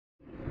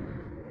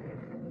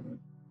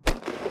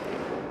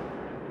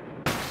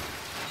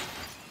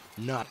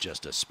Not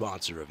just a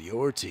sponsor of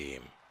your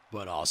team,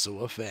 but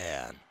also a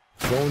fan.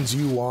 Phones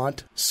you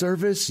want,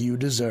 service you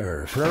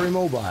deserve. Prairie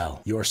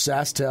Mobile, your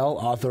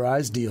SaskTel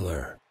authorized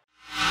dealer.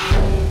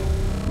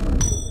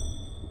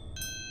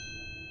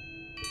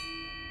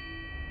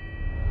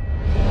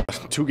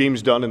 Two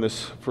games done in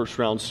this first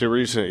round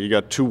series. You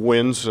got 2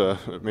 wins.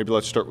 Maybe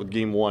let's start with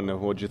game 1.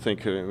 What did you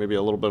think? Maybe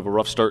a little bit of a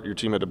rough start your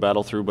team had to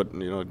battle through, but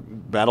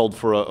battled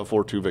for a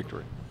 4-2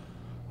 victory.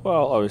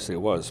 Well, obviously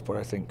it was, but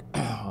I think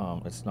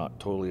it's not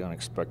totally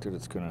unexpected.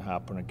 It's going to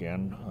happen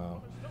again.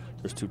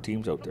 There's 2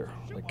 teams out there.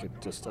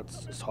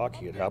 That's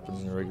hockey. It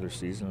happens in the regular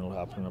season. It'll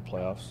happen in the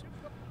playoffs.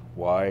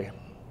 Why?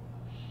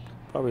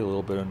 Probably a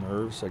little bit of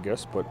nerves, I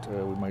guess, but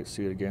we might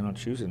see it again on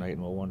Tuesday night,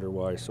 and we'll wonder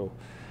why. So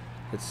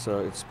it's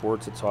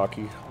sports. It's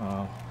hockey.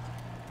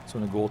 It's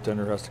when the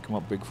goaltender has to come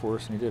up big for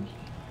us, and he did.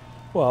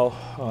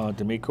 Well,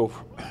 D'Amico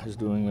is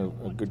doing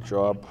a good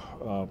job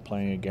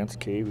playing against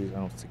Cave. I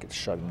don't think it's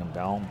shutting him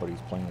down, but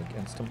he's playing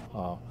against him.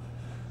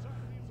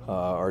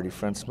 Our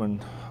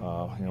defensemen,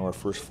 our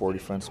first 4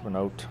 defensemen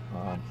out,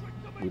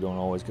 we don't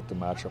always get the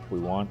matchup we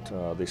want.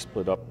 They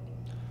split up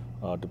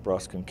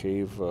DeBrusque and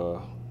Cave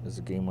as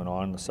the game went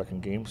on, the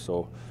second game.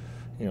 So,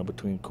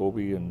 between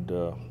Kobe and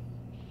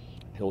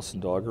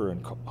Hilson-Dogger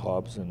and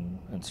Hobbs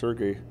and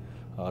Sergey,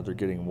 they're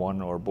getting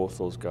one or both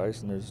those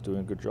guys, and they're just doing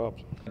a good job.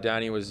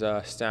 Danny was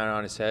standing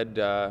on his head,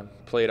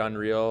 played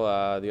unreal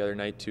the other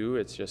night too.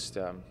 It's just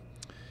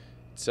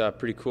it's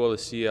pretty cool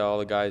to see all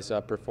the guys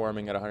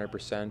performing at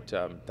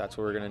 100%. That's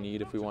what we're going to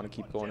need if we want to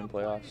keep going in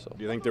playoffs. So.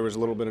 Do you think there was a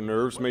little bit of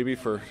nerves maybe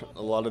for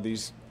a lot of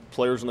these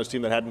players on this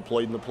team that hadn't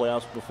played in the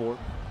playoffs before?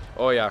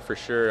 Oh yeah, for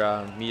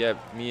sure.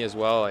 Me as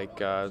well.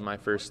 My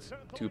first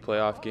 2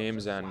 playoff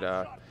games, and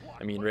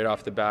right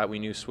off the bat, we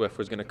knew Swift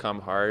was going to come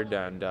hard,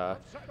 and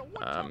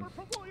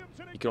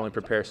you can only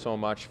prepare so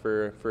much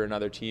for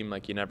another team.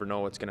 You never know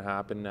what's going to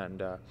happen,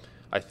 and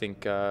I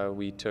think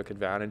we took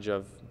advantage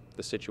of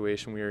the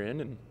situation we were in,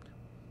 and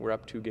we're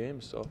up 2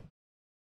 games. So.